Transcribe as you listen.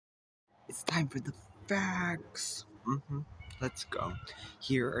It's time for the facts. Let's go.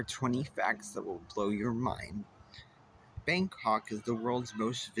 Here are 20 facts that will blow your mind. Bangkok is the world's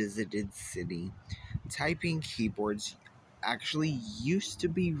most visited city. Typing keyboards actually used to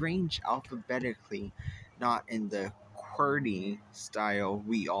be arranged alphabetically, not in the QWERTY style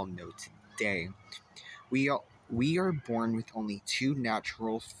we all know today. We are born with only two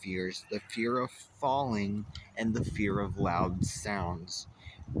natural fears: the fear of falling and the fear of loud sounds.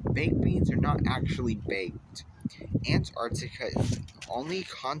 Baked beans are not actually baked. Antarctica is the only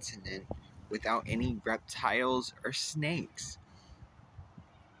continent without any reptiles or snakes.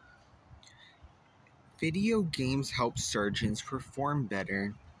 Video games help surgeons perform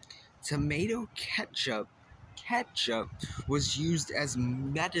better. Tomato ketchup was used as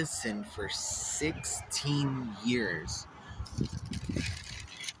medicine for 16 years.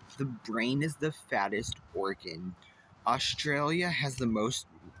 The brain is the fattest organ. Australia has the most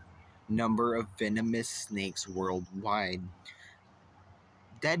number of venomous snakes worldwide.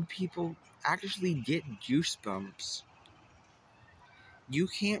 Dead people actually get goosebumps. You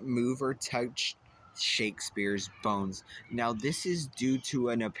can't move or touch Shakespeare's bones. Now, this is due to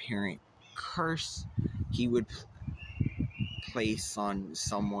an apparent curse he would place on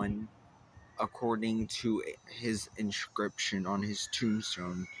someone, according to his inscription on his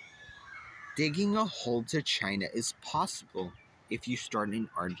tombstone. Digging a hole to China is possible if you start in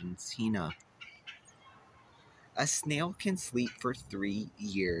Argentina. A snail can sleep for 3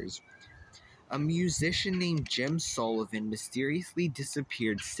 years. A musician named Jim Sullivan mysteriously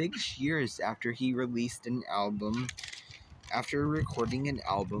disappeared 6 years after he released an album, after recording an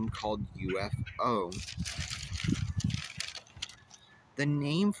album called UFO. The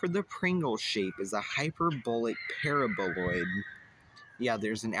name for the Pringle shape is a hyperbolic paraboloid. Yeah,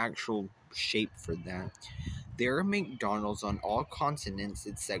 there's an actual shape for that. There are McDonald's on all continents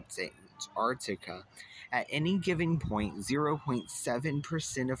except Antarctica. At any given point,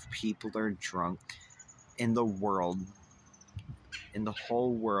 0.7% of people are drunk in the world. In the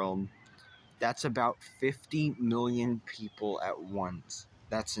whole world. That's about 50 million people at once.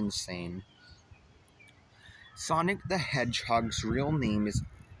 That's insane. Sonic the Hedgehog's real name is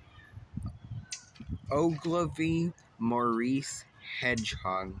Ogilvy Maurice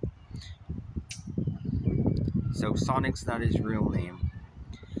Hedgehog. So Sonic's not his real name.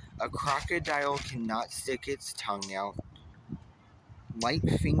 A crocodile cannot stick its tongue out. Like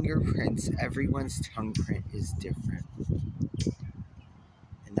fingerprints, everyone's tongue print is different.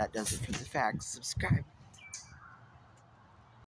 And that does it for the facts. Subscribe.